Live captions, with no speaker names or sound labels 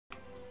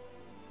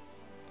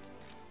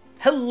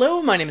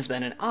Hello, my name is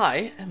Ben and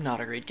I am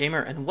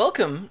Notagreatgamer, and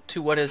welcome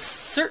to what is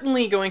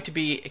certainly going to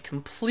be a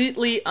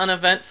completely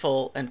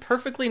uneventful and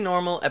perfectly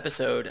normal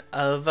episode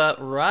of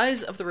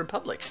Rise of the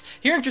Republics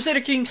here in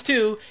Crusader Kings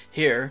II,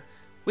 here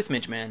with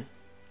Midgeman.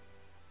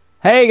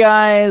 Hey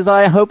guys,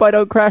 I hope I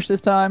don't crash this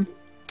time.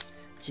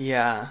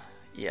 Yeah.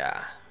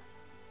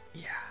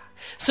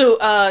 So,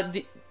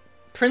 the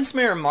Prince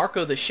Mayor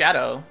Marco the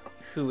Shadow,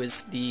 who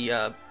is the,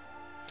 oh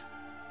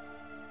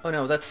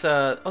no, that's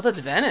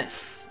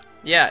Venice.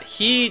 Yeah,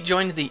 he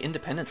joined the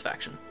Independence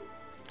faction.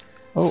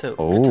 So,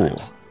 good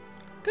times.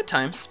 Good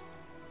times.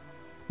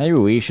 Maybe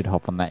we should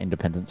hop on that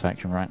Independence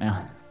faction right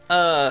now.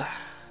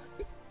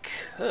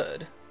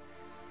 Could.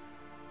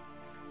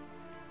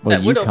 Well,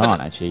 That you would can't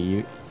open...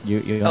 actually.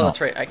 You're Oh, not.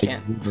 that's right, I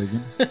can't.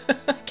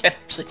 I can't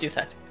actually do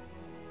that.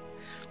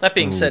 That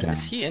being said, damn.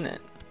 is he in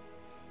it?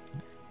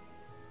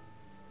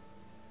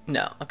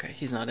 No, okay,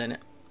 he's not in it.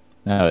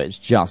 No, it's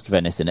just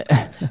Venice in it.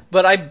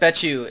 But I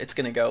bet you it's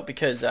gonna go,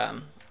 because,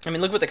 I mean,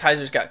 look what the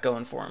Kaiser's got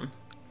going for him.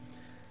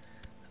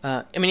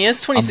 I mean, he has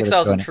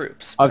 26,000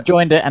 troops. I've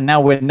joined it, and now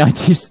we're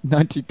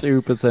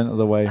 92% of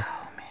the way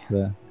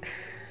there.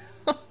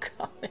 Oh,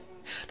 God.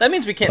 That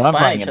means we can't But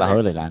spy on each in the other.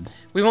 Holy Land.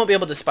 We won't be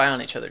able to spy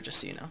on each other, just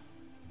so you know.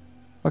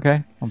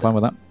 Okay, I'm fine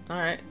with that.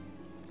 Alright.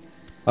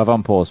 I've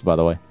unpaused, by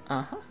the way.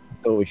 Uh-huh. I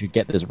thought we should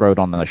get this road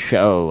on the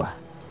show.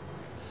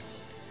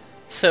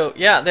 So,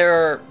 yeah, there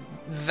are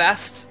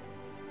vast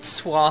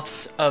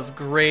swaths of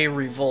grey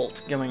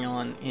revolt going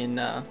on in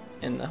the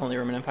Holy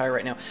Roman Empire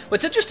right now.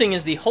 What's interesting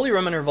is the Holy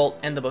Roman Revolt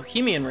and the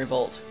Bohemian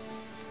Revolt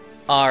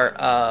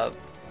are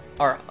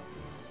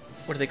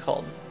what are they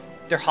called?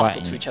 They're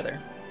hostile to each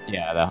other.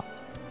 Yeah,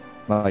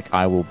 like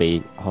I will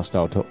be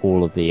hostile to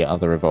all of the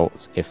other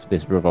revolts if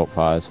this revolt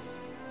fires.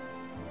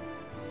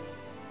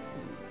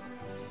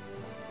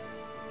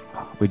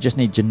 We just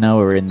need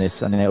Genoa in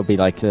this, and it'll be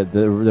like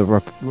the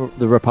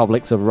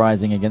republics are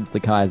rising against the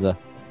Kaiser.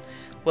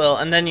 Well,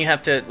 and then you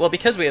have to, well,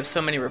 because we have so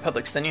many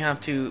republics, then you have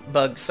to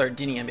bug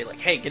Sardinia and be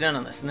like, hey, get in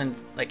on this. And then,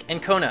 like,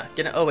 Ancona,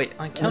 get in. Oh, wait,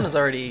 Ancona's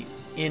already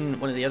in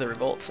one of the other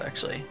revolts,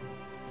 actually.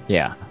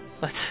 Yeah.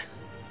 Let's...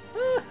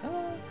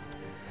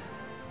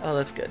 Oh,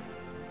 that's good.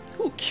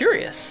 Ooh,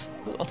 Curious.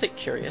 Ooh, I'll take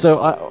Curious.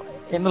 So,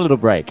 in the little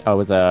break, I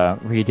was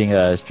reading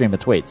a stream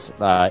of tweets.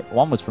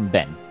 One was from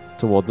Ben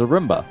towards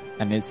Arumba,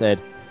 and it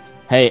said,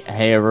 Hey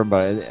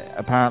Arumba,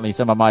 apparently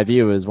some of my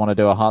viewers want to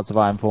do a Hearts of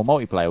Iron 4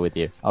 multiplayer with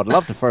you. I'd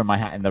love to throw my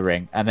hat in the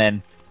ring. And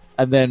then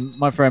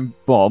my friend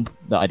Bob,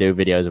 that I do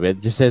videos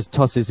with, just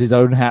tosses his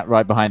own hat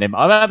right behind him.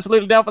 I'm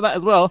absolutely down for that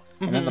as well.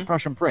 And then the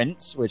Prussian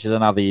Prince, which is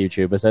another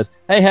YouTuber, says,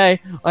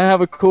 hey, I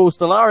have a cool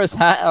Stellaris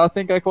hat, and I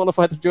think I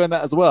qualified to join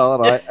that as well.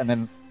 And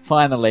then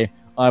finally,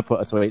 I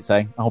put a tweet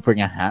saying, I'll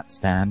bring a hat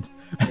stand.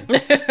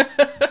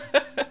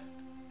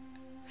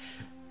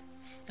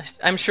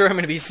 I'm sure I'm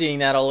going to be seeing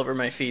that all over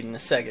my feed in a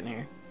second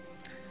here.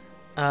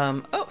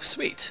 Oh,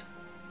 sweet.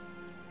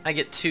 I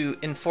get to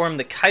inform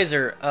the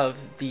Kaiser of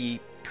the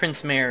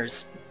Prince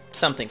Mayor's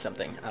something.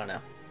 I don't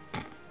know.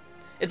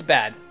 It's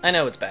bad. I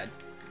know it's bad.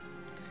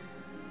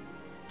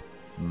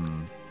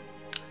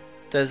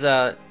 Does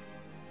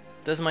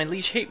my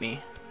liege hate me?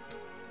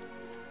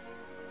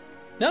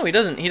 No, he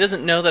doesn't. He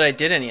doesn't know that I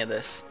did any of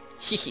this.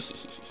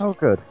 Oh,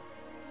 good.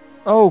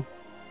 Oh,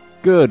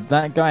 good.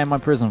 That guy in my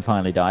prison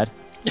finally died.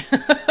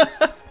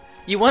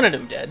 You wanted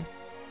him dead.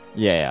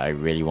 Yeah, I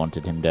really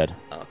wanted him dead.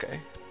 Okay.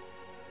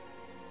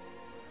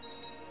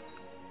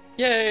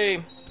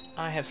 Yay!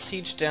 I have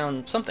sieged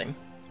down something.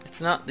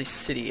 It's not the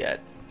city yet.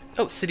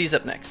 Oh, city's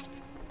up next.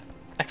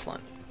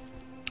 Excellent.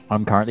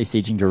 I'm currently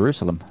sieging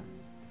Jerusalem.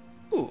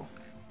 Ooh.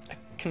 I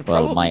can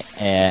probably... Well, my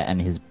heir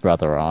and his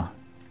brother are.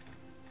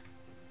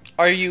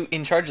 Are you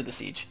in charge of the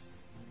siege?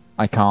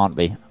 I can't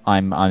be.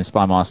 I'm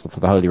spy master for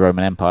the Holy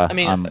Roman Empire. I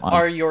mean,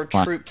 are your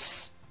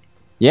troops...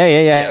 Yeah.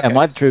 Okay. And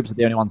my troops are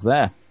the only ones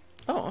there.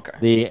 Oh,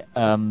 okay.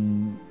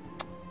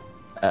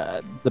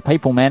 The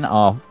papal men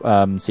are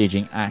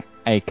sieging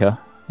Acre.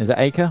 Is it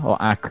Acre or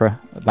Acre?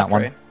 That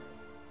one.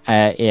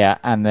 Yeah,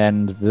 and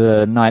then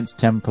the Knights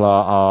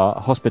Templar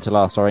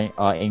Hospitaller,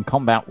 are in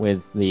combat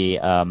with the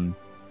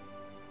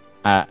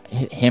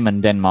him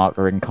and Denmark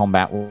are in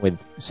combat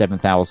with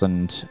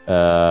 7,000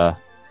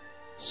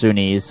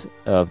 Sunnis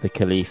of the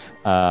Caliph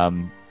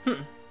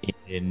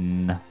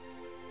in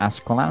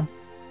Ascalon.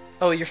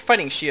 Oh, you're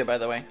fighting Shia, by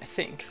the way, I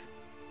think.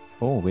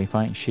 Oh, we're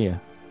fighting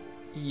Shia.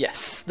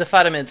 Yes, the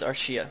Fatimids are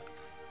Shia.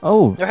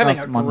 Oh, they're having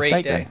a my great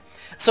mistake, day. then.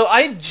 So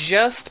I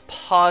just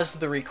paused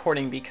the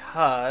recording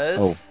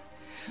because...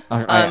 Oh,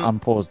 I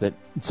unpaused it.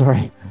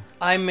 Sorry.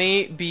 I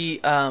may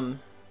be... Let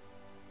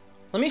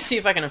me see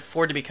if I can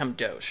afford to become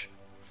Doge.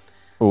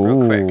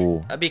 Real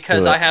quick.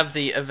 Because I have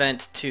the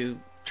event to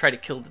try to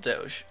kill the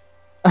Doge.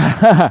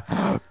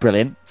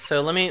 Brilliant.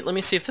 So let me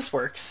see if this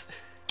works.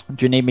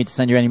 Do you need me to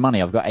send you any money?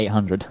 I've got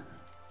 800.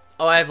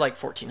 Oh, I have like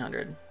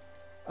 1,400.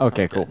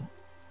 Okay, cool.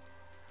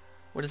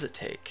 What does it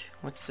take?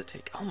 What does it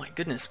take? Oh my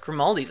goodness,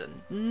 Grimaldi's a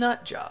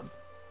nut job.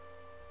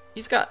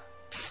 He's got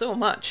so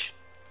much.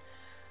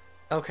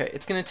 Okay,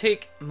 it's gonna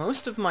take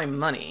most of my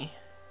money,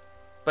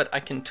 but I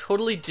can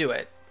totally do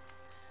it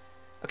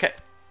Okay,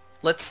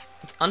 let's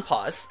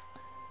unpause.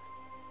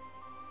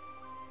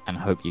 And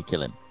hope you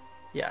kill him.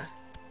 Yeah.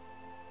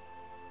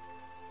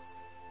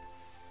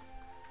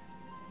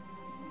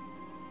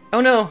 Oh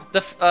no,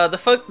 the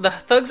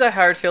thugs I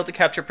hired failed to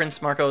capture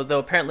Prince Marco, though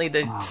apparently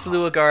they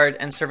slew a guard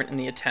and servant in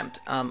the attempt.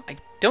 I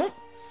don't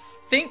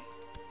think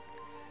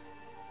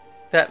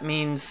that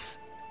means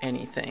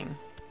anything.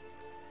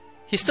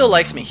 He still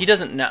likes me. He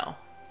doesn't know.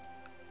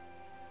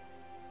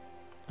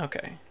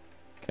 Okay.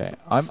 Okay,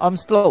 I'm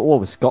still at war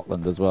with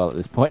Scotland as well at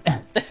this point.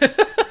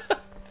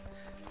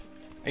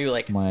 Are you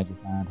like My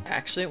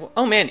actually?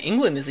 Oh man,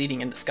 England is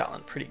eating into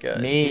Scotland pretty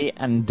good. Me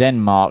and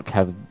Denmark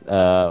have.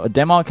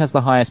 Denmark has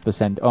the highest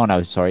percent. Oh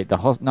no, sorry.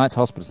 The Knights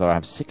Hospitaller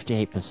have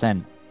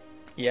 68%.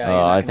 Yeah, you're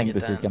not I gonna think get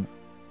this that. is gonna.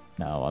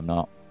 No, I'm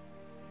not.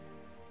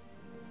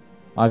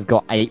 I've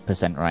got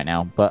 8% right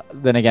now, but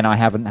then again, I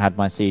haven't had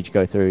my siege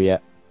go through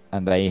yet,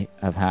 and they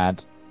have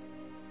had.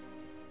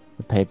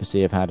 The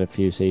papacy have had a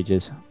few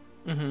sieges.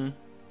 Mm-hmm.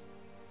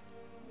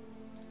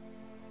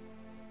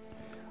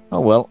 Oh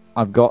well,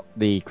 I've got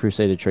the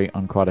Crusader trait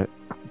on quite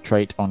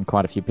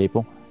a few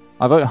people.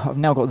 I've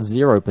now got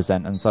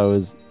 0%, and so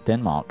has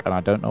Denmark, and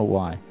I don't know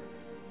why.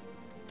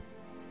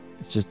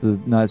 It's just the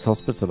Knights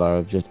Hospitaller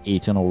have just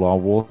eaten all our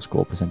war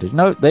score percentage.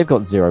 No, they've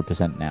got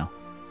 0% now.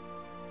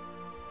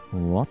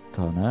 What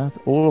on earth?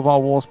 All of our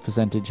wars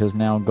percentage has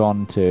now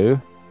gone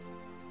to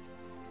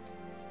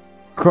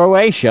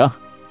Croatia.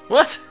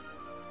 What?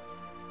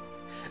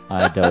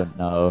 I don't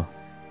know.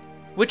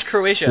 Which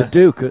Croatia? The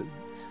Duke.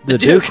 The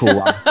ducal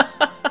one.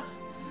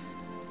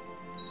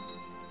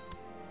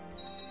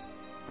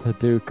 The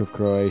Duke of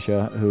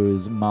Croatia,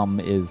 whose mum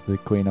is the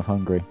Queen of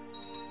Hungary.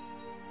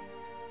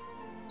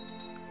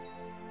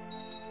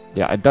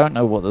 Yeah, I don't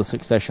know what the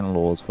succession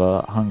laws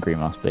for Hungary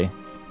must be,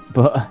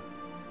 but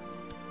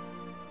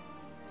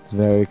it's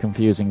very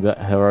confusing that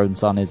her own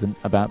son isn't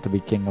about to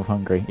be King of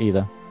Hungary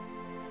either.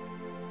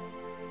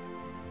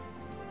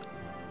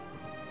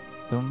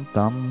 Dum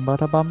dum ba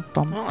da bum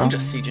bum. Well, I'm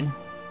just sieging.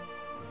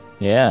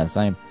 Yeah,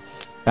 same.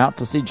 About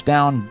to siege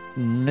down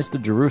Mr.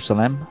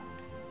 Jerusalem.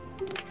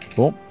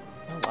 Oh.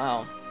 Oh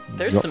wow.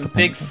 There's Drop some the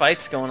big pencil.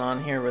 fights going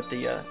on here with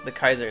the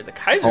Kaiser. The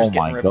Kaiser's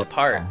getting ripped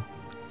apart.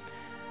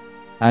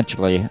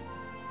 Actually,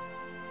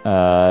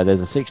 there's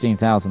a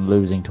 16,000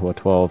 losing to a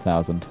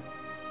 12,000.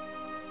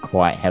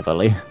 Quite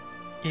heavily.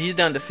 Yeah, he's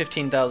down to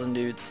 15,000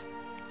 dudes.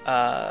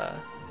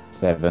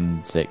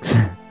 7, 6.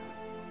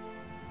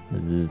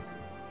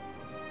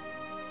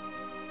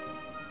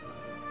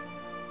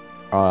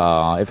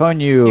 If I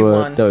knew You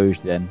won.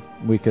 Doge then,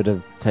 we could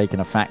have taken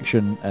a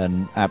faction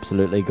and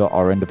absolutely got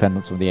our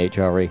independence from the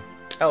HRE.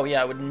 Oh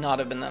yeah, it would not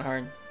have been that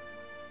hard.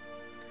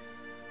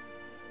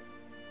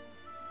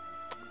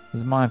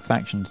 Is my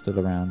faction still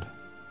around?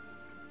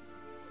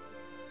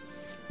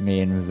 Me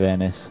in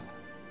Venice.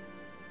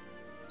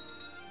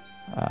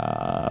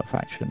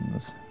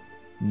 Factions.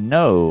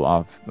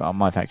 No,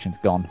 my faction's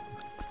gone.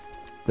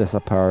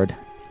 Disappeared.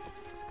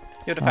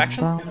 You had a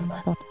faction?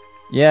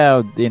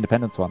 Yeah, the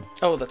independence one.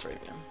 Oh, that's right.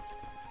 Yeah.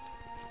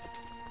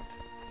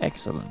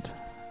 Excellent.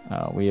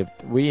 We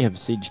have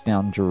sieged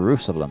down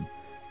Jerusalem.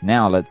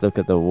 Now let's look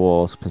at the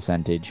wars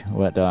percentage.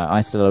 What I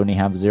still only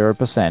have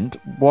 0%.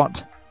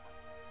 What?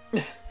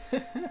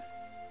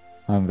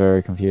 I'm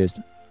very confused.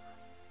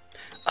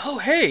 Oh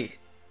hey,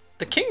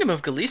 the Kingdom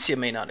of Galicia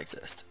may not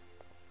exist.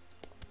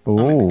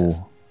 maybe it Ooh. does.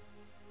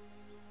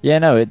 Yeah,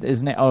 no,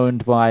 isn't it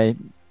owned by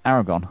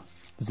Aragon?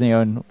 Doesn't he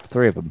own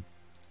 3 of them?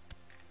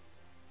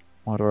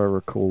 Why do I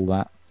recall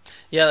that?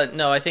 Yeah,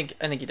 no, I think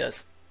he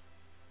does.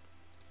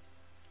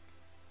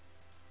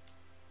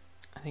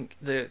 I think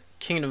the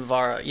Kingdom of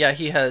Vara. Yeah,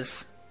 he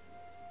has.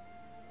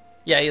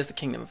 Yeah, he has the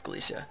Kingdom of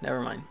Galicia.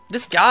 Never mind.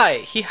 This guy,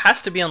 he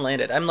has to be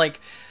unlanded. I'm like,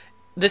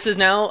 this is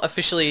now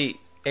officially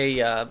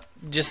a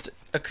just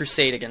a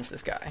crusade against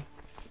this guy.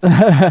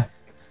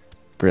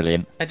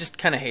 Brilliant. I just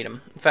kind of hate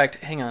him. In fact,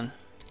 hang on.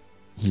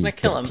 Can I He's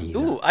kill dead to him? you.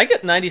 Ooh, I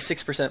get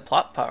 96%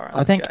 plot power on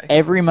I think this guy.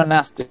 every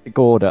monastic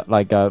order,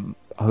 like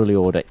holy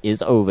order,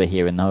 is over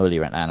here in the Holy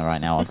Land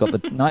right now. I've got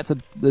the Knights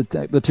of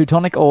the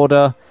Teutonic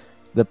Order,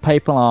 the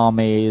Papal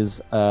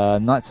Armies,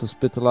 Knights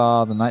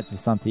Hospitaller, the Knights of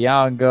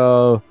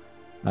Santiago.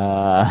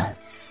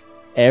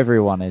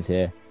 Everyone is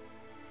here.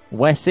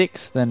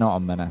 Wessex, they're not a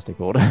monastic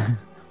order.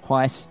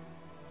 Weiss,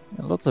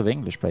 lots of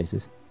English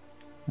places,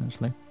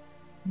 actually.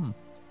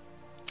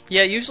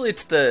 Yeah, usually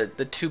it's the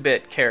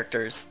 2-bit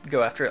characters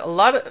go after it. A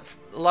lot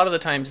of the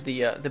times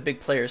the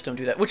big players don't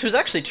do that, which was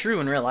actually true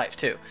in real life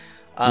too.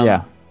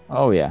 Yeah.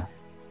 Oh yeah.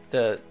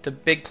 The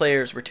big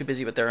players were too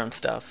busy with their own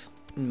stuff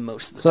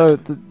most of the So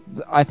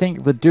time. I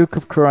think the Duke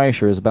of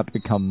Croatia is about to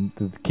become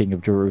the King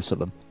of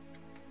Jerusalem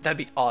That'd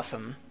be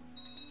awesome.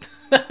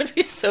 That would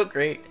be so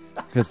great.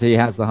 because he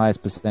has the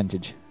highest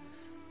percentage,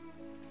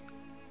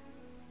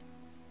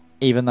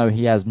 even though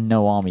he has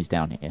no armies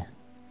down here.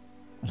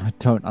 And I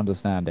don't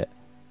understand it.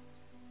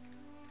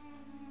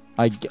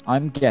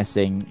 I'm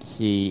guessing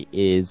he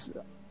is.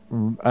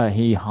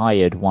 He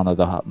hired one of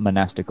the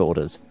monastic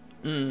orders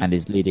and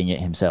is leading it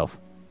himself.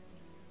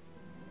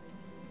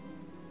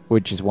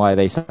 which is why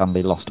they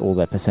suddenly lost all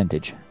their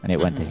percentage, and it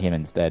went to him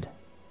instead.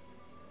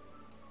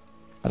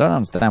 I don't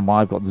understand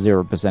why I've got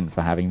 0%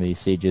 for having these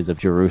sieges of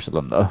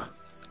Jerusalem, though.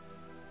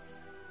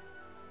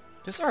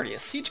 There's already a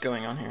siege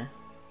going on here.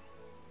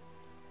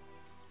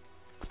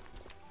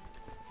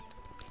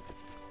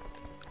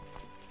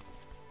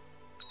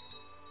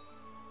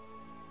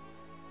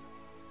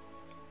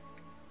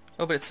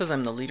 Oh, but it says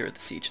I'm the leader of the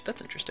siege.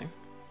 That's interesting.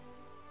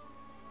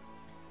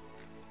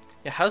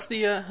 Yeah, how's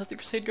the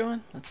crusade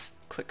going? Let's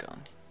click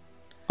on.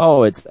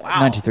 Oh, it's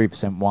Wow.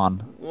 93%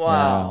 won.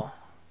 Wow.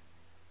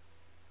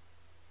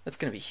 That's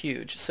gonna be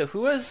huge. So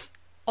who has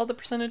all the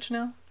percentage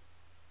now?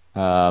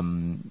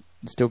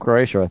 Still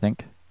Croatia, I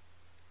think.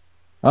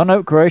 Oh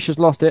no, Croatia's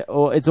lost it,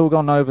 or it's all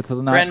gone over to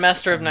the Knights.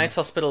 Grandmaster of Knights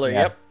Hospitaller,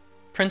 Yeah. yep.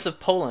 Prince of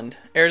Poland,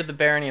 heir to the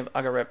barony of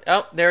Agarep.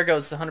 Oh, there it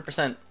goes,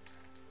 100%.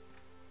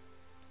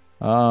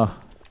 Well,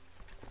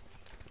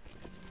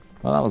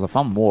 that was a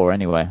fun war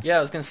anyway. Yeah,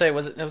 I was gonna say, it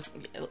was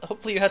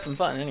hopefully you had some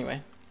fun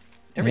anyway.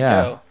 There we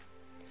Yeah. go.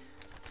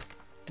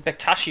 The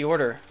Bektashi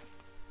Order.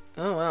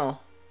 Oh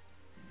well.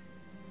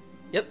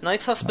 Yep,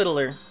 Knights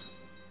Hospitaller.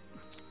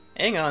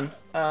 Hang on.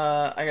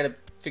 I gotta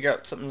figure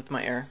out something with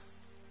my heir.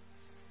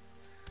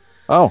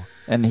 Oh,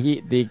 and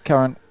the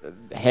current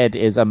head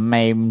is a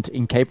maimed,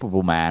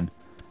 incapable man.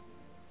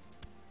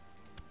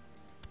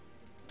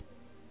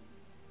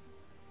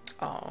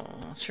 Oh,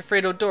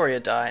 Shifredo Doria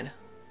died.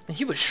 And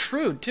he was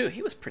shrewd too.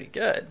 He was pretty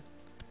good.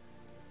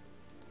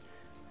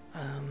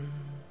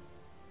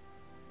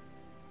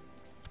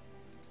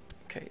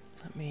 Okay,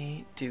 let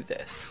me do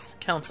this.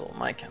 Council,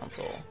 my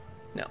council.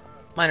 No,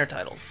 minor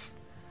titles.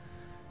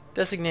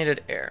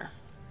 Designated heir.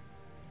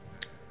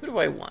 Who do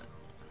I want?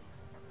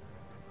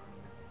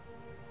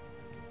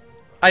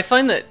 I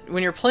find that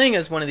when you're playing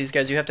as one of these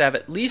guys, you have to have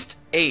at least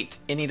 8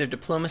 in either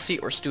diplomacy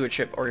or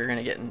stewardship, or you're going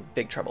to get in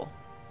big trouble.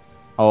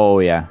 Oh,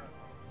 yeah.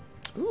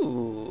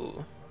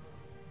 Ooh.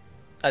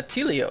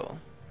 Attilio.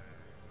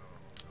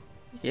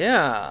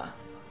 Yeah.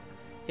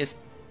 He has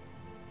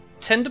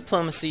 10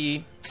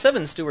 diplomacy,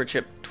 7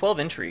 stewardship, 12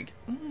 intrigue.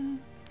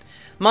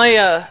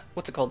 My,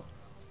 what's it called?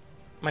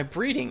 My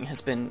breeding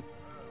has been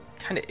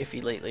kind of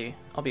iffy lately,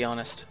 I'll be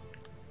honest.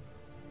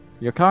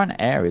 Your current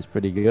heir is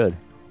pretty good.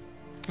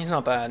 He's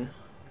not bad.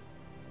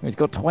 He's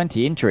got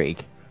 20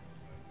 intrigue.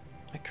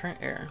 My current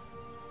heir.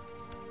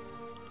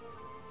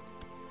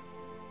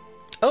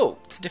 Oh,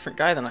 it's a different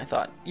guy than I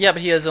thought. Yeah,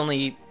 but he has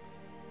only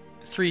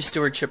 3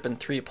 stewardship and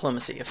 3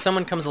 diplomacy. If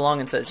someone comes along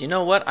and says, you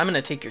know what, I'm going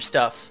to take your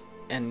stuff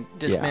and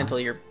dismantle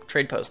your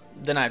trade post,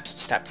 then I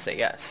just have to say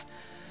yes.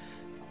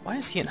 Why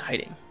is he in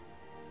hiding?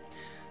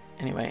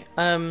 Anyway,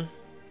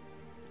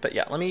 but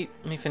yeah, let me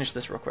finish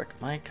this real quick.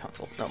 My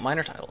council, no,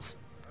 minor titles.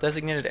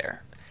 Designated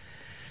heir.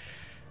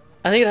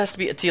 I think it has to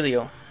be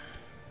Attilio.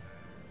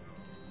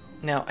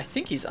 Now, I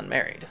think he's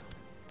unmarried.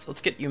 So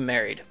let's get you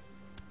married.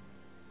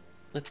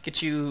 Let's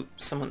get you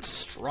someone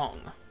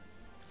strong.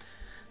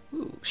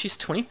 Ooh, she's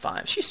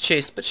 25. She's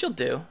chaste, but she'll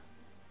do.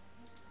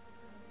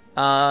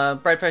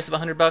 Bride price of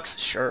 $100?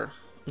 Sure.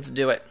 Let's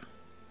do it.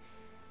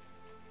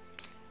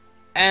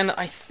 And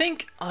I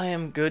think I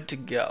am good to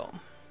go.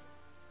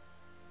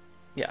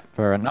 Yeah.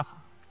 Fair enough.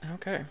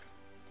 Okay.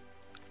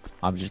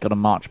 I've just got to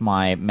march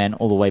my men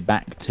all the way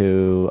back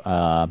to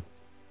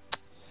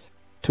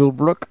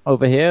Toolbrook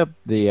over here,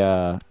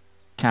 the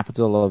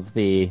capital of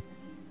the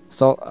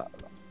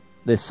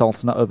this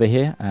sultanate over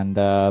here,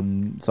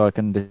 and so I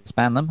can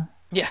disband them.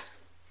 Yeah.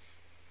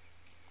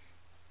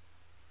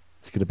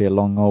 It's going to be a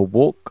long old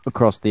walk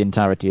across the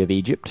entirety of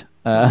Egypt.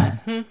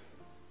 It'll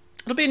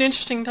be an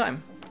interesting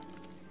time.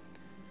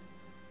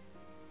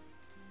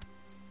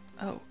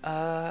 Oh,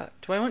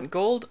 do I want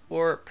gold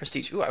or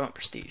prestige? Ooh, I want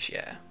prestige,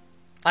 yeah.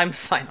 I'm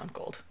fine on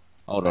gold.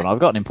 Hold on, I've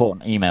got an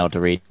important email to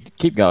read.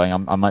 Keep going,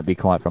 I might be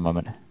quiet for a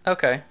moment.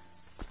 Okay.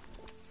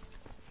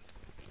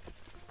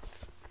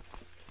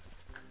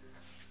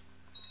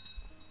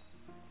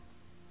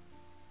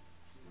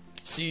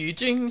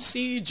 Sieging,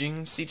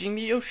 sieging, sieging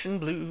the ocean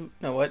blue.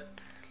 No, what?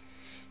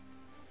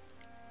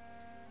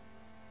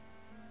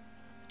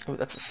 Oh,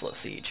 that's a slow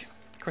siege.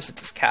 Of course, it's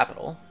his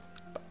capital.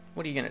 But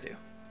what are you gonna do?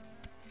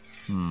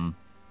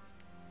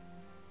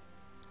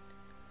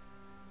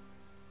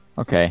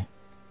 Okay.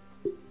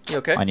 You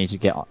okay? I need to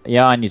get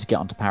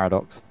onto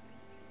Paradox.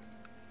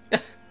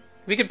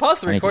 We could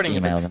pause the I need to recording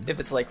email if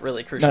it's like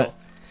really crucial. No.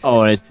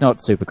 Oh, it's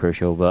not super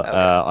crucial, but Okay.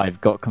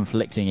 I've got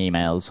conflicting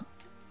emails.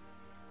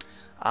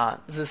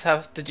 Does this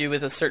have to do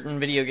with a certain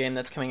video game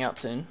that's coming out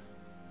soon?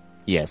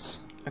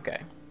 Yes.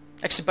 Okay.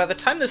 Actually, by the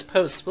time this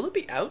posts, will it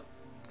be out?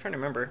 I'm trying to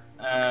remember.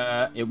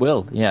 It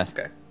will, yes.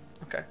 Okay.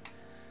 Okay.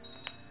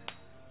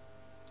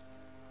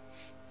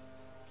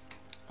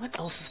 What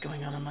else is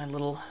going on in my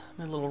little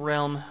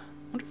realm? I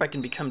wonder if I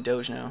can become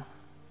Doge now.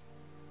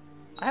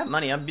 I have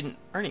money. I've been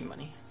earning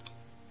money,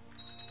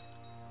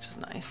 which is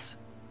nice.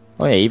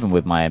 Oh yeah, even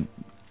with my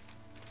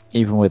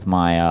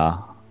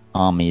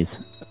armies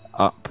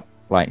up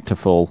like to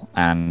full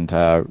and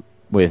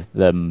with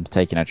them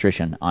taking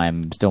attrition,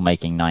 I'm still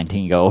making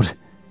 19 gold,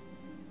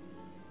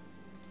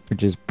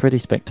 which is pretty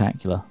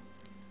spectacular.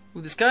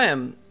 Ooh, this guy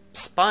I'm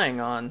spying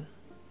on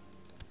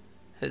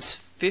has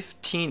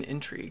 15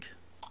 intrigue.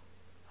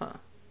 Huh.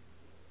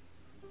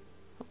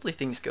 Hopefully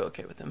things go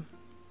okay with him.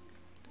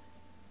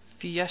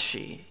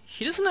 Fieschi.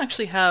 He doesn't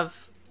actually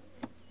have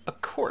a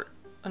court.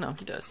 Oh no,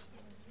 he does.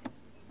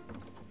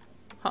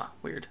 Huh,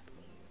 weird.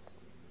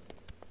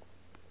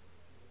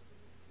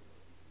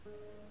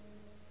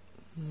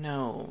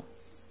 No.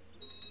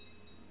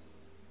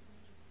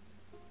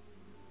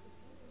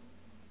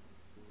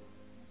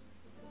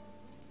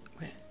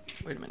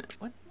 Wait a minute,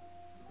 what?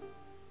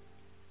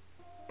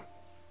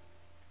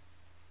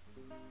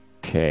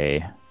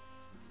 Okay.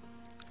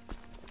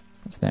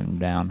 Let's them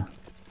down.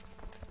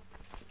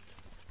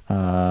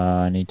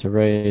 I need to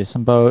raise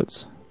some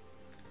boats.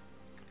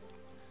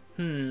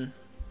 We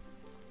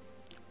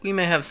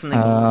may have something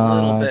a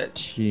little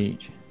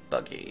bit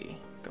buggy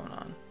going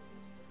on.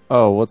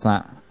 Oh, what's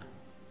that?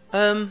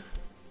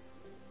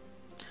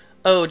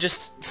 Oh,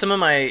 just some of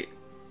my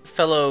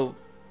fellow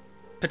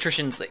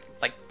patricians that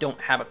like don't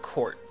have a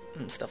court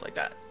and stuff like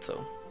that.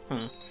 So,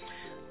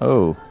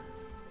 Oh.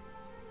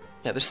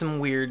 Yeah, there's some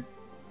weird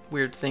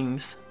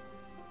things.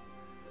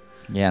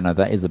 Yeah, no,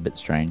 that is a bit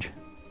strange.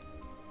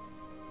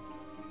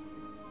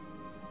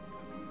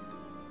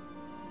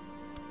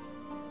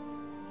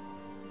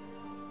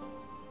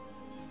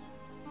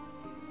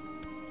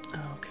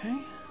 Okay.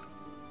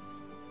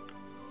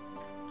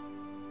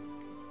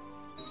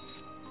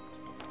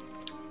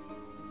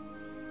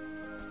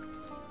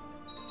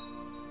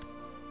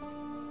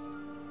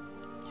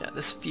 Yeah,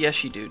 this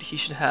Fieschi dude, he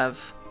should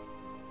have...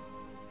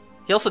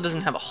 He also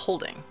doesn't have a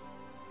holding.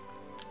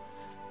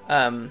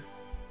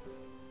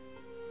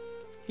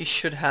 He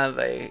should have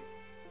a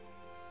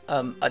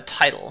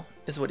title,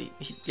 is what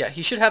yeah,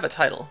 he should have a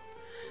title.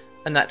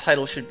 And that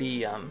title should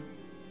be,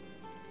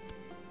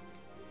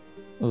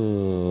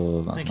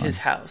 Oh, like his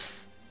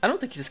house. I don't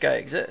think this guy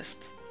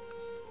exists.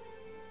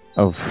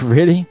 Oh,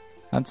 really?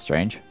 That's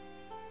strange.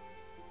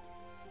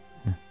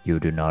 You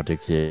do not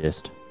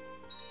exist.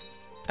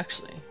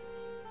 Actually.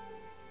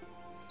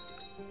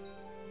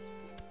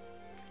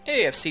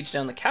 Hey, I've sieged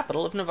down the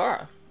capital of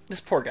Navarra. This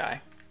poor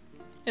guy.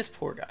 This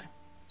poor guy.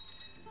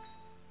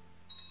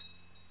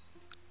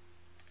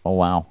 Oh,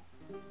 wow.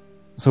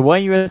 So why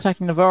are you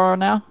attacking Navarro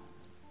now?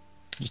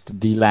 Just to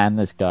de-land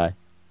this guy.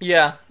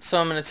 Yeah, so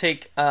I'm going to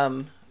take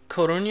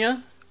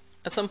Coruña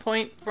at some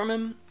point from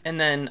him, and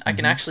then I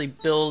can actually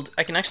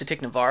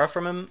take Navarra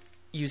from him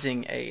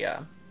using a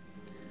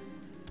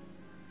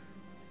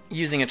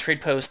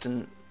trade post,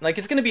 and like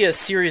it's going to be a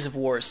series of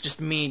wars, just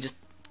me just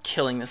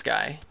killing this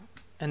guy.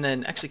 And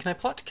then, actually, can I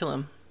plot to kill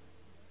him?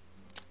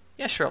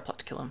 Yeah, sure, I'll plot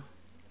to kill him.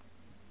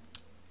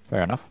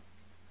 Fair enough.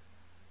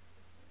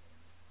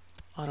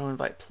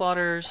 Auto-invite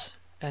plotters,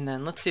 and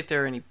then let's see if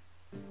there are any...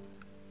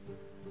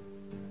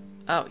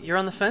 Oh, you're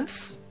on the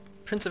fence?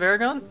 Prince of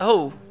Aragon?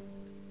 Oh!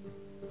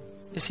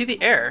 Is he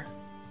the heir?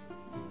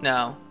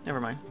 No, never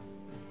mind.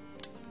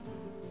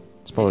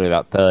 It's probably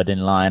about third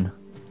in line.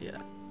 Yeah.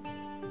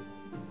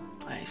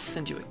 I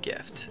send you a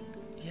gift.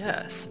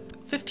 Yes.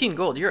 15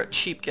 gold, you're a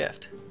cheap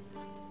gift.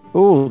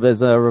 Ooh,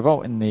 there's a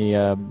revolt in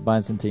the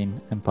Byzantine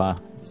Empire.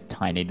 It's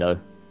tiny though.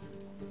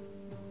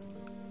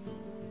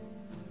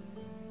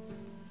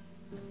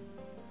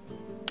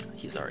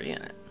 He's already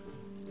in it.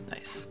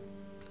 Nice.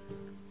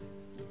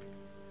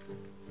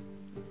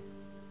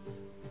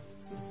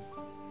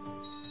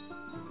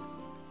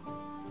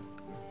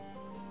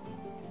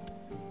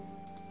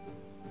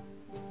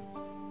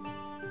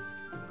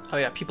 Oh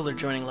yeah, people are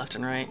joining left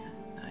and right.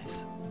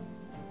 Nice.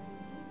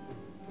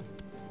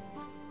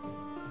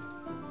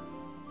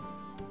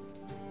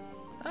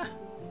 Ah.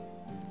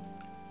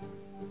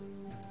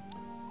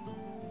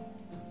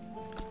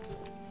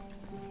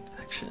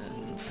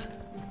 Actions.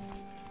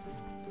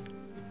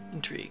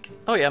 Intrigue.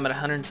 Oh yeah, I'm at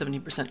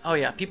 170%. Oh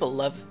yeah, people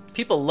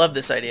love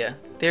this idea.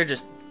 They're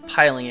just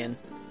piling in.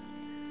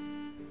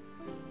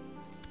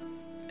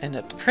 And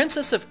a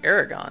Princess of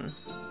Aragon.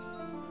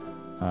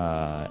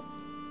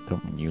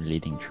 Don't want you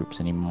leading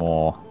troops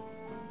anymore.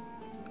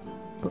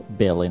 Put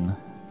Bill in.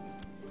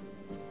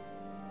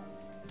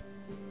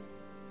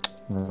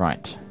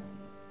 Right.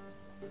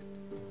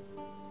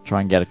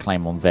 Try and get a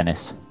claim on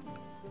Venice.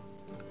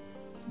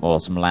 Or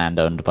some land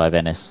owned by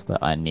Venice that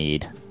I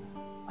need.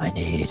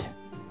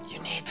 You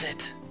needs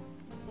it.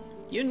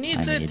 You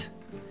needs it.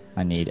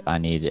 I need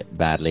it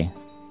badly.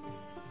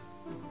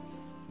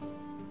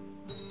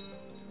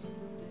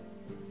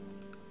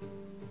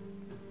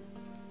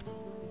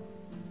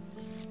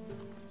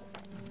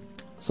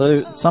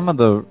 So some of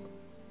the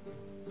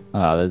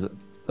there's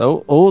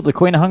the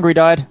Queen of Hungary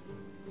died.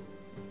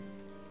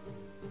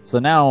 So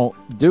now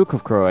Duke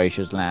of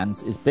Croatia's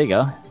lands is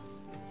bigger.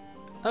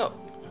 Oh.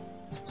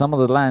 Some of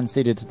the land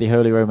ceded to the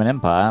Holy Roman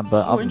Empire,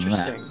 but other than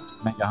that,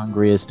 Mega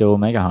Hungary is still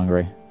Mega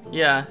Hungary.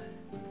 Yeah.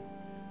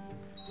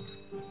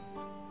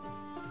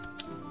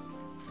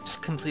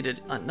 Just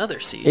completed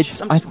another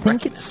siege. I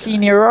think it's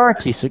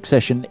seniority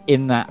succession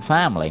in that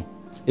family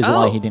is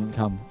why he didn't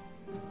come.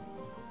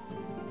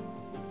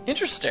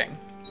 Interesting.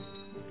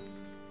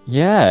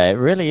 Yeah, it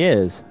really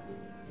is.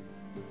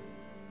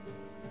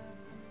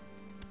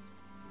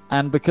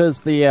 And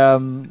because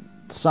the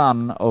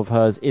son of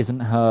hers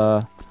isn't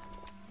her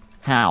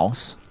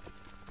house,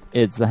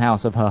 it's the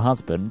house of her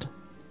husband,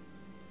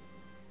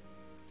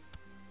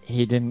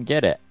 he didn't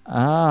get it.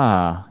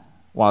 Ah.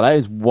 Wow, that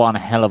is one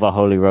hell of a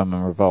Holy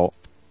Roman revolt.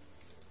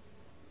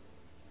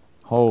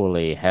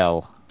 Holy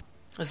hell.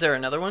 Is there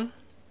another one?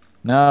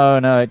 No,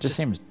 it just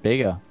seems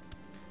bigger.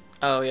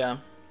 Oh, yeah.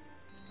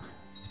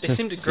 They Just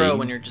seem to grow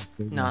when seems you're just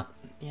bigger. not...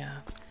 Yeah.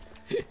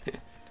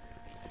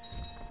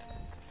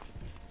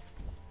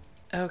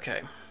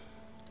 Okay.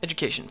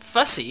 Education.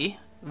 Fussy,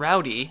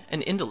 rowdy,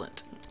 and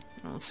indolent.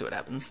 Well, let's see what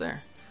happens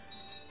there.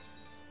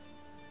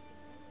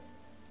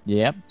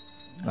 Yep.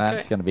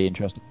 That's Okay. going to be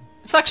interesting.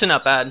 It's actually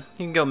not bad.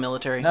 You can go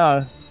military.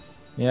 No.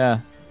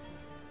 Yeah.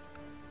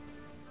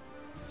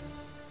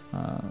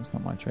 That's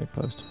not my trade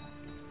post.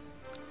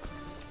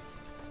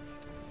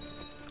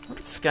 What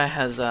if this guy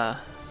has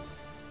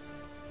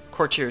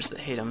courtiers that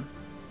hate him?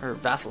 Or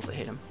vassals that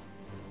hate him?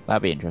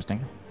 That'd be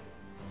interesting.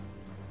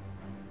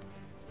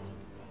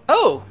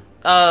 Oh!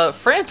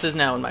 France is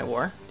now in my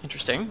war.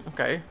 Interesting.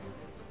 Okay.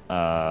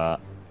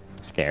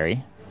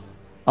 Scary.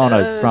 Oh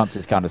no, France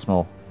is kind of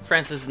small.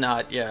 France is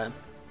not, yeah.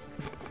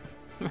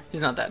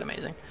 He's not that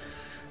amazing.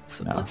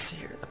 So No. let's see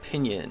here.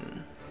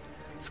 Opinion.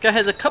 This guy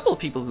has a couple of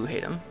people who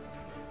hate him.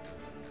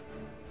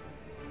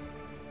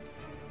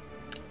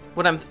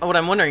 What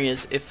I'm wondering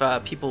is if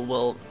people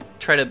will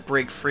try to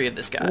break free of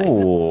this guy.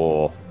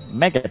 Ooh.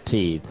 Mega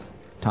tithe.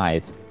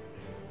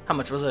 How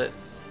much was it?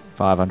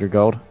 500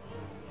 gold.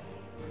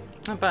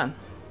 Not bad.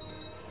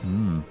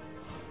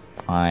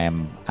 I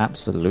am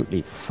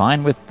absolutely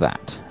fine with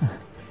that.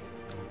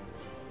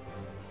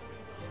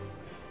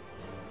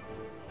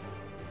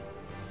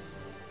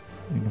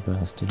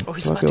 University. Oh,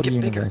 he's Do I about to go get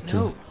bigger. university?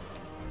 No.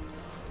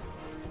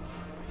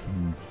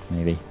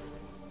 Maybe.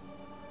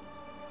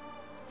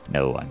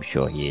 No, I'm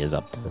sure he is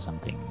up to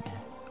something.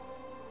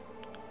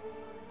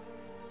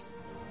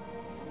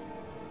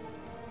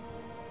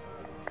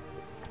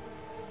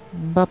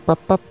 Bup,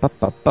 bup, bup, bup,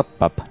 bup, bup,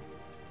 bup.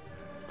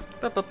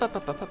 Yeah.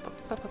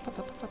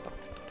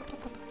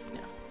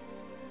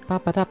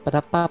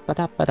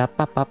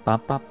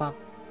 Ba-ba-da-ba-da-ba-ba-da-ba-da-ba-ba-ba-ba.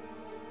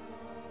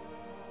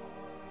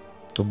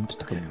 I'm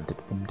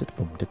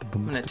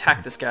gonna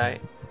attack this guy.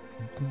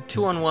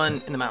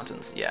 2-on-1 in the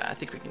mountains. Yeah, I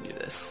think we can do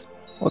this.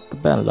 What the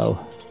bellow?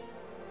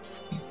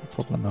 What's the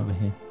problem over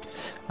here?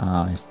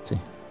 Ah, I see.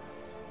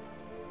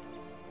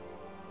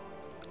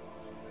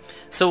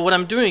 So what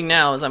I'm doing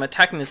now is I'm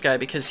attacking this guy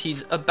because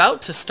he's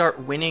about to start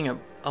winning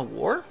a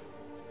war.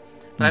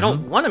 But I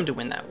don't want him to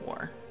win that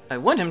war. I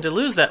want him to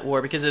lose that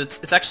war because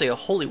it's actually a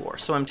holy war.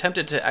 So I'm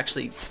tempted to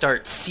actually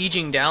start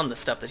sieging down the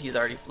stuff that he's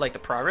already, like the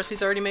progress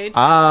he's already made.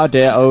 Ah,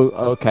 dear. Oh,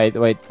 okay.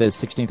 Wait, there's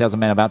 16,000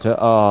 men about to...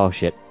 Oh,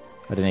 shit.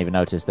 I didn't even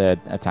notice they're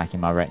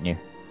attacking my retinue.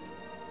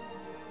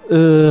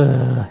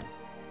 Ugh.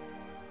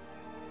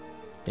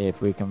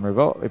 If we can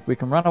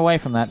run away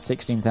from that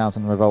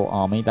 16,000 revolt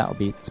army, that would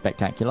be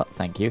spectacular.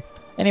 Thank you.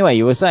 Anyway,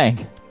 you were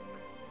saying?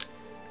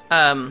 So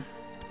I'm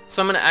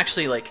gonna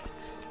actually like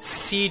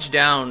siege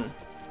down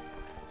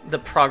the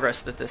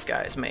progress that this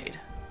guy has made,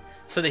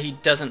 so that he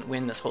doesn't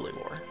win this holy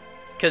war.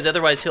 Because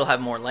otherwise he'll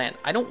have more land.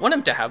 I don't want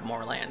him to have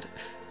more land.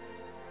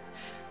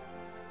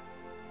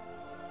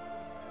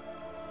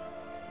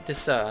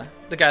 This the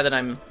guy that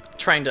I'm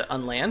trying to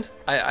unland,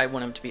 I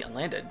want him to be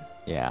unlanded.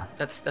 Yeah.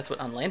 That's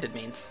what unlanded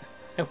means.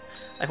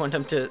 I want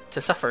him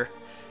to suffer.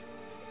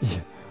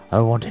 I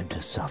want him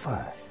to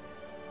suffer.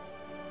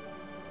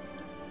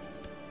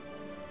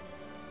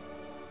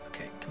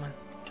 Okay, come on.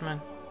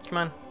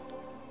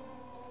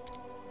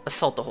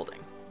 Assault the holding.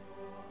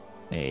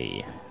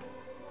 Hey.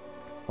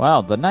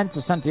 Wow, the Knights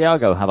of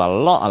Santiago have a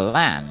lot of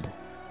land.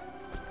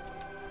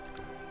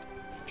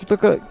 Just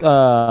look at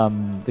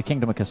the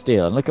Kingdom of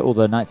Castile and look at all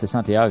the Knights of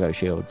Santiago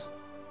shields.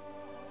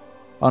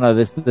 Oh no,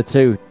 there's the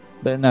two.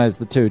 No, it's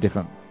the two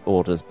different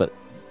orders, but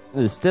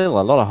there's still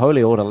a lot of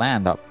Holy Order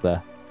land up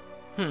there.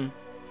 Should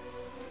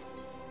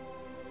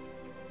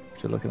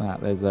look at that.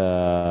 There's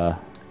a.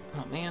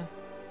 Oh man,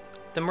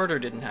 the murder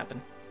didn't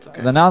happen. It's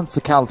okay. The Knights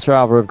of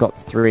Calatrava have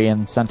got 3,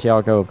 and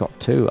Santiago have got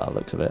 2. By the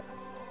looks of it.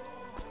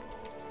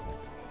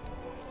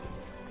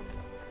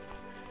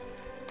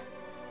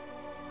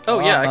 Oh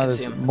yeah, I can there's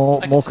see him. More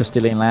I can see him.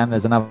 Castilian land.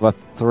 There's another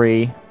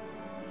 3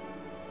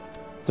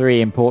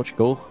 in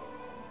Portugal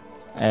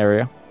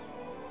area.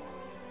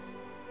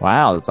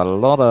 Wow, it's a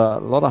lot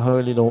of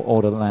Holy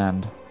Order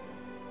land.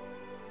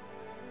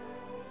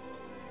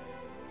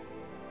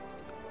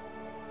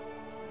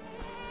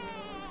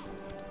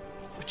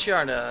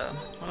 Bucciarda,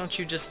 why don't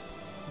you just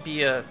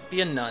be a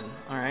nun,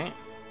 all right?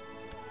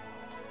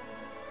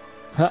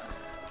 Huh.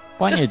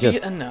 Why don't you Just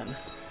just be a nun.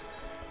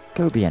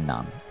 go be a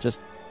nun?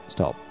 Just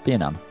stop. Be a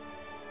nun.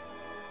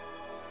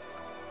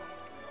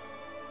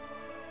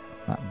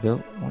 Is that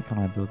built? Why can't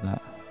I build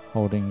that?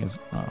 Holding is...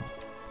 Oh,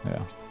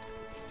 yeah.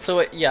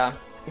 So yeah,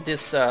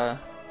 this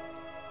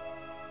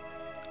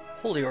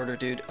Holy Order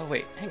dude. Oh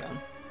wait, hang on.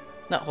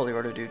 Not Holy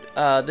Order dude.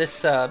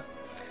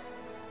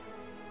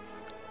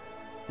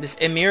 This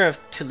Emir of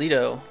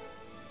Toledo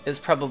is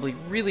probably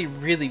really,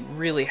 really,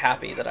 really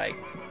happy that I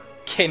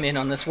came in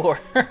on this war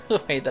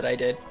the way that I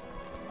did.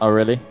 Oh,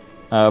 really?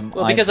 Well,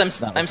 because I'm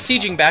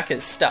sieging back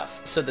his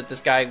stuff so that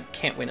this guy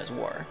can't win his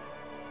war.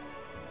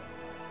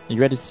 You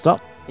ready to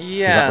stop?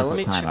 Yeah, let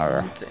me check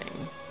one thing.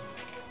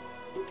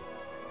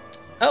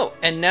 Oh,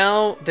 and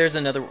now there's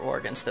another war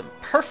against them.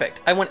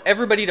 Perfect. I want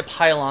everybody to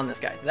pile on this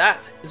guy.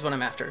 That is what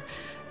I'm after.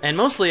 And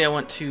mostly I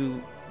want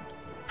to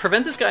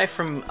prevent this guy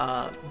from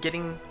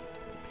getting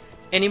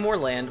any more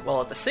land,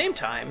 while at the same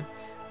time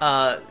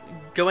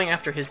going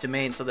after his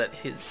domain so that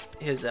his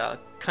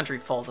country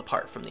falls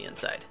apart from the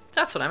inside.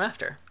 That's what I'm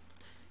after.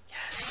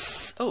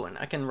 Yes! Oh, and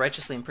I can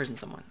righteously imprison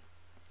someone.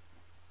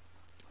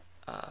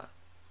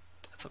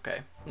 That's okay.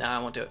 Nah, I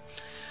won't do it.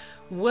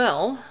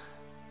 Well,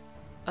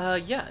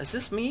 yeah, is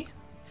this me?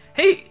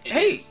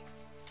 Hey!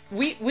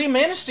 We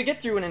managed to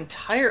get through an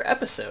entire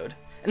episode.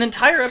 An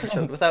entire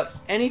episode without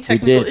any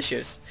technical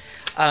issues.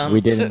 We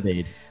did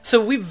indeed.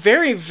 So we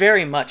very,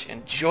 very much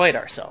enjoyed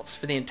ourselves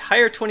for the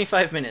entire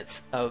 25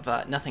 minutes of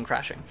nothing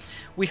crashing.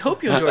 We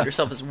hope you enjoyed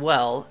yourself as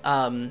well.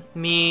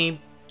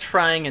 Me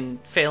trying and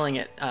failing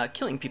at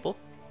killing people.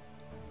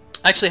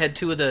 I actually had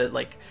 2 of the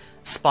like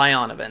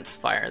spy-on events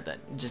fire that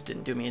just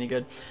didn't do me any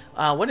good.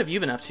 What have you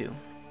been up to?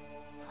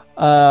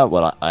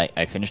 Well,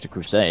 I finished a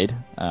crusade.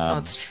 Oh,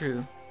 that's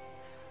true.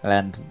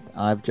 And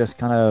I've just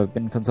kind of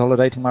been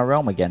consolidating my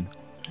realm again.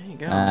 There you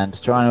go.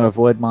 And trying to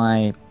avoid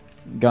my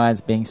guys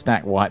being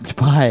stack wiped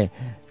by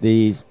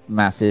these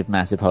massive,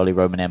 massive Holy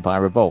Roman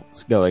Empire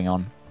revolts going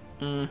on.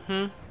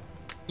 Mm-hmm.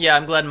 Yeah,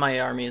 I'm glad my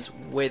army is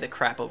way the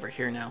crap over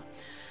here now.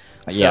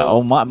 So... Yeah,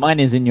 oh, mine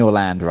is in your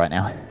land right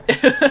now.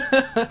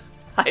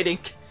 Hiding.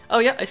 Oh,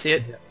 yeah, I see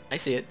it. I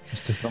see it.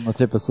 It's just on the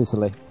tip of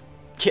Sicily.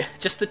 Yeah,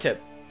 just the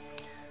tip.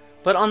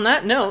 But on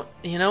that note,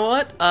 you know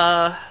what?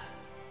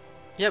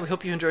 Yeah, we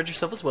hope you enjoyed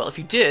yourself as well. If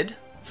you did,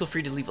 feel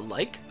free to leave a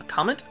like, a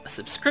comment, a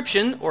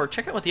subscription, or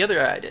check out what the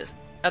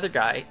other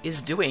guy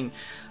is doing.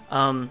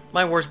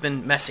 My war's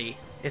been messy.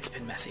 It's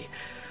been messy.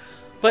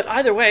 But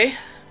either way,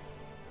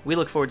 we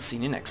look forward to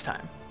seeing you next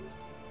time.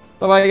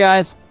 Bye-bye,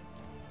 guys.